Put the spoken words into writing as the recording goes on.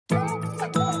All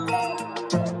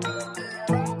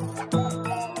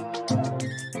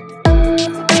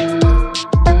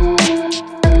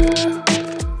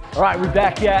right, we're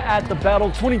back here at the battle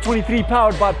 2023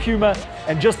 powered by Puma,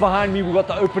 and just behind me we've got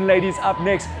the open ladies up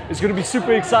next. It's going to be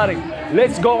super exciting.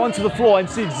 Let's go onto the floor and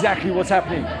see exactly what's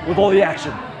happening with all the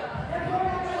action.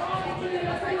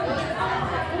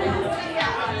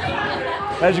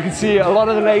 As you can see, a lot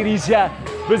of the ladies here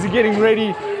busy getting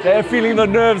ready. They're feeling the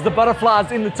nerves, the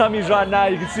butterflies in the tummies right now.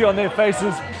 You can see on their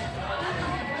faces.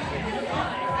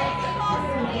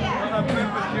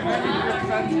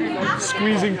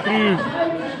 Squeezing through.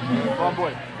 Oh boy.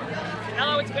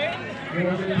 Hello, it's me.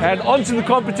 And onto the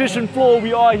competition floor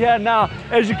we are here now.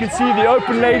 As you can see, the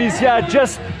open ladies here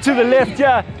just to the left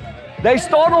here. They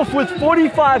start off with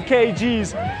 45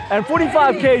 kgs, and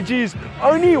 45 kgs,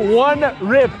 only one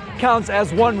rep counts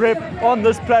as one rep on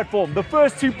this platform. The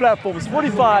first two platforms,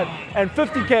 45 and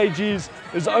 50 kgs,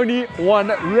 is only one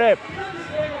rep.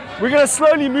 We're going to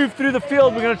slowly move through the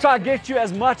field. We're going to try and get you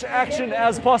as much action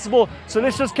as possible. So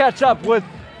let's just catch up with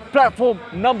platform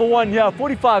number one here,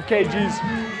 45 kgs.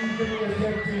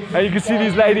 And you can see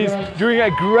these ladies doing a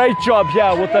great job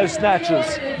here with those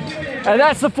snatches. And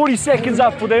that's the 40 seconds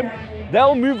up for them.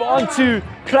 They'll move on to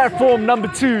platform number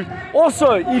two,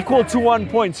 also equal to 1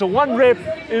 point. So one rep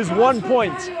is 1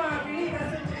 point.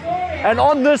 And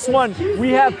on this one, we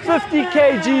have 50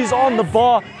 kgs on the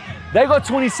bar. They got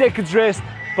 20 seconds rest,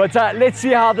 but let's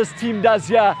see how this team does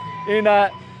here in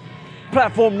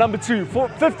platform number two.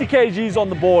 50 kgs on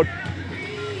the board.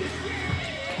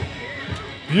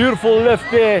 Beautiful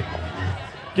lift there.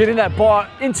 Getting that bar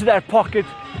into that pocket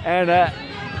and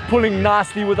pulling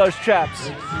nicely with those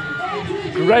traps.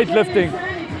 Great lifting.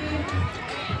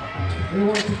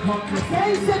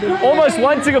 Almost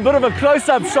wanting a bit of a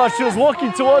close-up shot. She was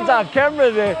walking towards our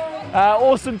camera there.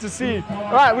 Awesome to see.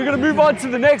 All right, we're going to move on to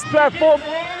the next platform.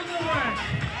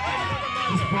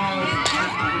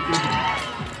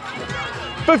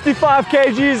 55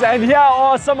 kgs, and here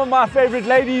are some of my favorite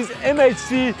ladies,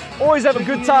 MHC. Always have a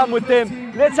good time with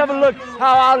them. Let's have a look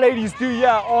how our ladies do here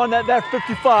on that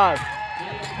 55.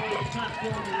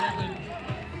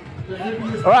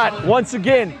 All right, once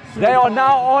again, they are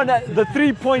now on the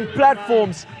 3-point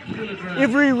platforms.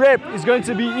 Every rep is going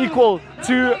to be equal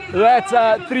to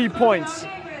that 3 points.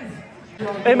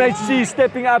 MHC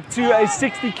stepping up to a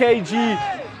 60 kg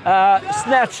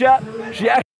snatch here. She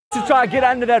actually to try to get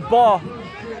under that bar.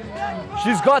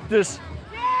 She's got this.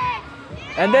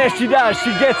 And there she does.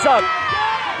 She gets up.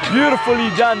 Beautifully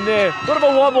done there. Bit of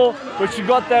a wobble, but she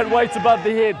got that weight above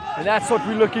the head. And that's what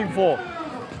we're looking for.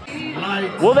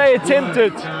 Will they attempt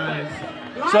it?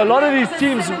 So a lot of these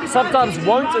teams sometimes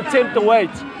won't attempt the weight,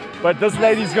 but this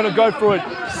lady's going to go for it.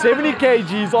 70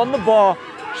 kgs on the bar.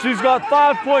 She's got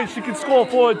 5 points she can score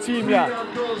for her team here.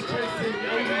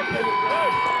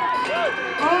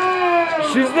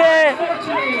 She's there.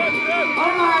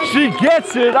 She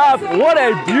gets it up. What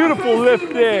a beautiful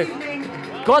lift there.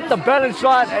 Got the balance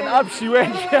right and up she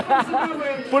went.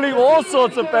 Pulling all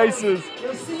sorts of faces.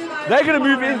 They're going to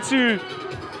move into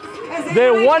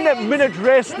their 1 minute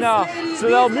rest now. So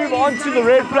they'll move on to the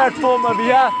red platform over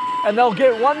here and they'll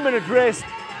get 1 minute rest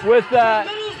with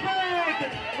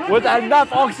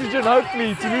enough oxygen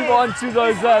hopefully to move on to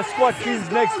those squat cleans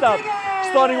next up.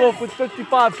 Starting off with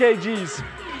 55 kgs.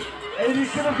 80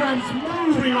 kilograms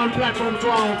moving on platform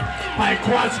 12 by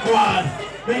quad squad.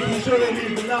 Making sure they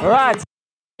leave enough. All right,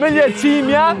 familiar team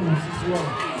here.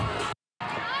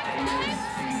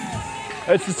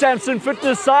 It's the Samson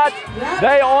Fitness side.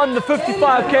 They are on the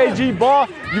 55 kg bar.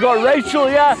 You got Rachel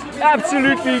here,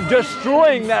 absolutely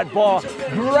destroying that bar.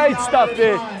 Great stuff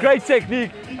there, great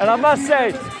technique. And I must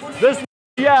say, this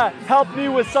here helped me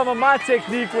with some of my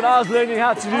technique when I was learning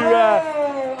how to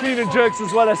do clean and jerks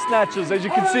as well as snatches. As you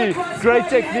can see, great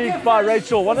technique by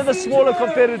Rachel, one of the smaller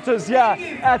competitors here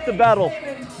at the battle.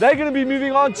 They're going to be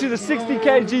moving on to the 60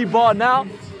 kg bar now.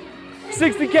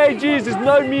 60 kgs is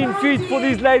no mean feat for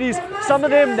these ladies. Some of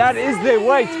them, that is their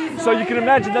weight. So you can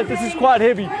imagine that this is quite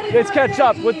heavy. Let's catch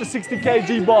up with the 60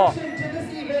 kg bar.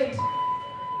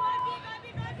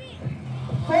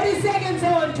 40 seconds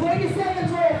on, 20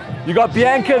 seconds off. You got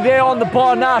Bianca there on the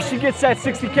bar now. She gets that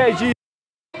 60 kg.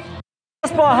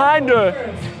 Just behind her.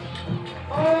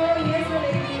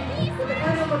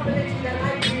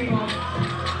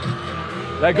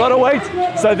 They got to wait.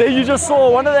 So there you just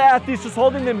saw one of the athletes just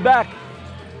holding them back.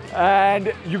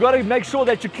 And you got to make sure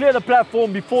that you clear the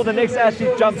platform before the next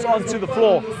athlete jumps onto the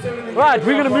floor. Right,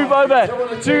 we're going to move over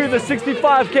to the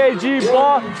 65 kg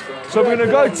bar. So we're going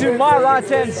to go to my right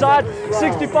hand side.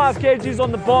 65 kgs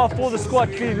on the bar for the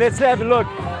squat clean. Let's have a look.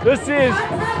 This is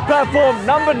platform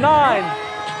number 9.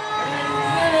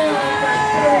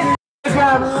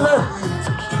 kilogram lift.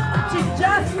 She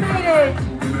just made it.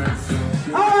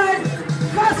 Alright,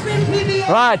 CrossFit PB.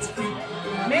 Right,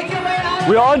 Make your way out.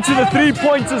 we're on to the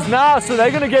 3-pointers now, so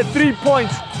they're going to get 3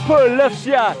 points per lift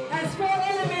here. Has 4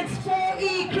 elements,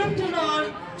 4E,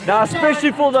 Kryptonon. Now,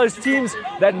 especially for those teams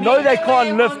that know they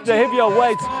can't lift the heavier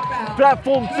weights,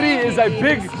 platform 3 is a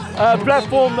big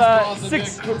platform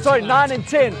 9 and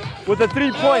 10 with the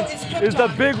 3 points is the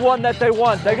big one that they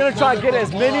want. They're going to try and get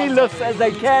as many lifts as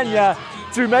they can here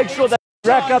to make sure they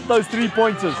rack up those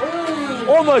 3-pointers.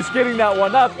 Almost getting that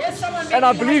one up, and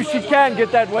I believe she can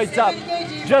get that weight up.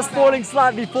 Just falling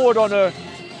slightly forward on her.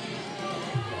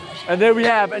 And there we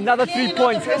have another 3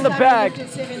 points in the bag.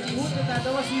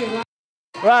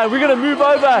 Right, we're going to move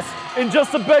over in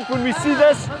just a bit when we see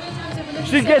this.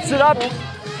 She gets it up.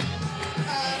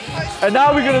 And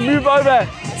now we're going to move over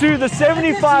to the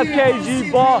 75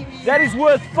 kg bar. That is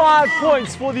worth 5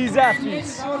 points for these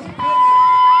athletes.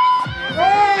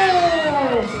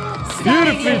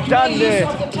 Beautifully done there.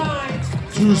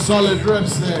 2 solid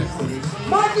reps there.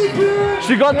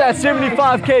 She got that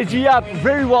 75 kg up,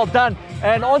 very well done.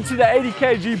 And onto the 80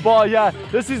 kg bar here.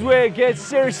 This is where it gets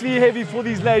seriously heavy for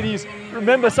these ladies.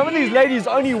 Remember, some of these ladies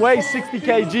only weigh 60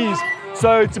 kgs.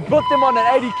 So to put them on an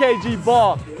 80 kg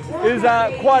bar is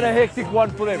quite a hectic one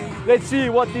for them. Let's see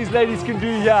what these ladies can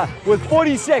do here with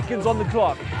 40 seconds on the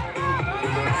clock.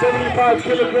 75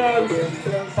 kilograms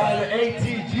by the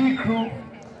ATG crew.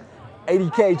 80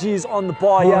 kgs on the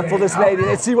bar here for this lady.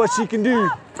 Let's see what she can do.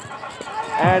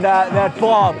 And that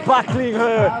bar buckling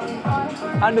her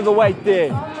under the weight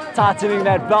there. Tightening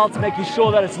that belt, making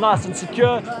sure that it's nice and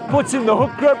secure. Puts in the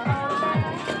hook grip.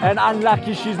 And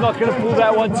unlucky, she's not going to pull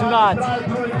that one tonight.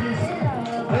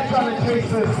 Let's try to chase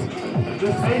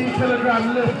this 80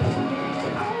 kilogram lift.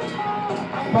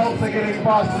 Bolts are getting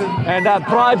faster. And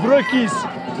Bri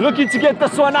Brookies looking to get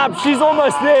this one up. She's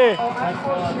almost there.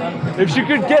 If she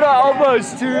could get her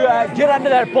elbows to get under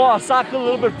that bar, cycle a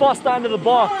little bit faster under the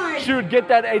bar, she would get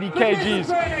that 80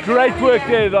 kgs. Great work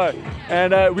there though.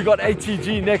 And we got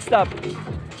ATG next up.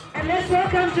 And let's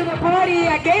welcome to the party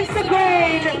against the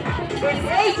grain.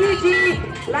 It's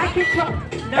ATG, like it's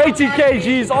 80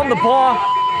 kgs on the bar.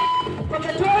 from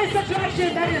the tourist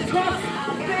attraction that is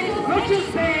CrossFit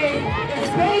Richards Bay, it's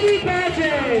baby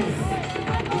badges.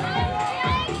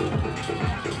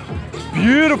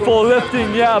 Beautiful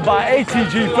lifting here by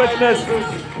ATG Fitness.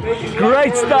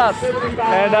 Great stuff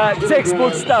and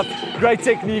textbook stuff. Great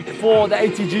technique for the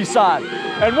ATG side.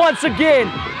 And once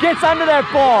again, gets under that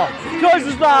bar,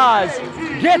 closes the eyes,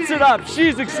 gets it up.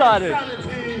 She's excited.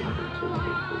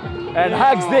 And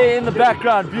hugs there in the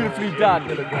background, beautifully done.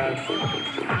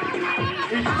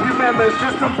 Each team member is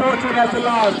just approaching at the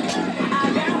last.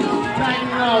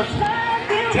 Tagging out.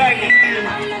 Tagging in.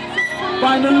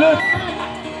 Final lift.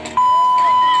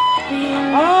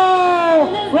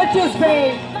 Oh, Richards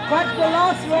Bay, got the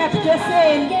last rep just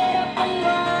in.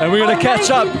 And we're going to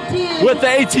catch up with the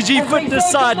ATG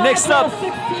Fitness side next up.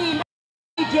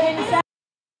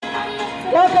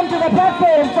 Welcome to the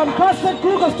platform from CrossFit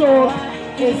Google Store.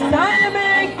 It's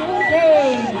Dynamic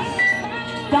Games.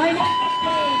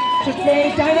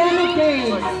 Dynamic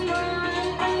Games.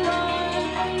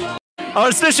 I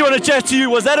especially want to chat to you.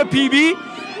 Was that a PB?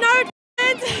 No,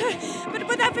 it didn't. But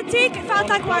with that fatigue, it felt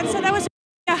like one. So that was,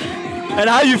 yeah. And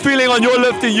how are you feeling on your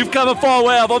lifting? You've come a far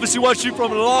way. I've obviously watched you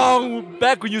from long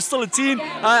back when you're still a teen.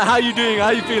 How are you doing? How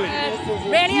are you feeling?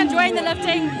 Really enjoying the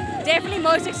lifting. Definitely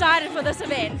most excited for this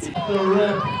event.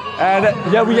 And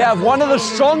yeah, we have one of the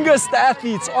strongest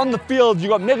athletes on the field. You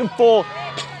got Megan Fall.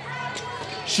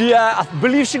 She, I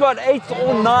believe she got 8th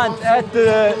or 9th at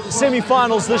the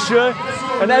semi-finals this year.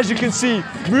 And as you can see,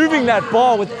 moving that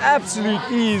bar with absolute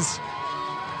ease.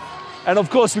 And of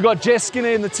course, we got Jess Skinner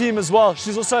in the team as well.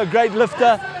 She's also a great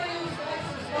lifter.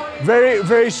 Very,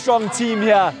 very strong team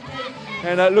here.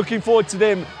 And looking forward to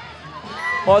them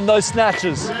on those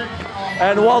snatches.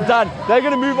 And well done. They're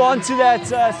going to move on to that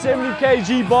 70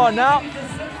 kg bar now.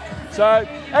 So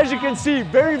as you can see,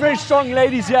 very, very strong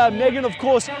ladies here. Megan, of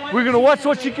course, we're going to watch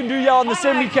what she can do here on the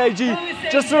 70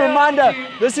 kg. Just a reminder,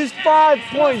 this is 5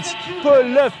 points per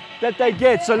lift that they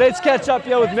get. So let's catch up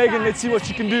here with Megan. Let's see what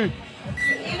she can do.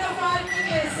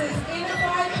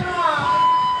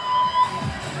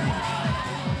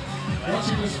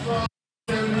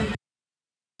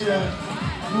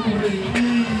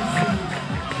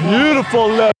 Beautiful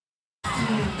lift.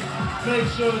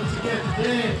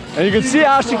 And you can see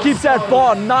how she keeps that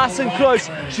bar nice and close.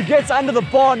 She gets under the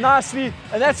bar nicely,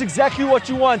 and that's exactly what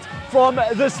you want from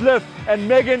this lift. And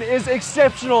Megan is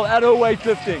exceptional at her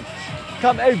weightlifting.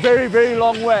 Come a very, very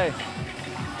long way.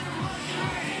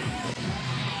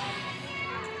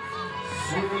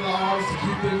 arms to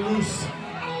keep them loose.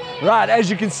 Right, as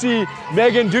you can see,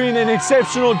 Megan doing an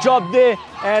exceptional job there,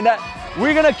 and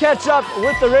we're going to catch up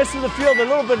with the rest of the field a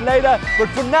little bit later, but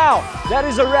for now, that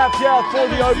is a wrap here for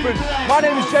the Open. My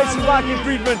name is Jason Viking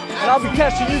Friedman, and I'll be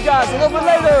catching you guys a little bit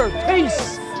later.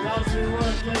 Peace!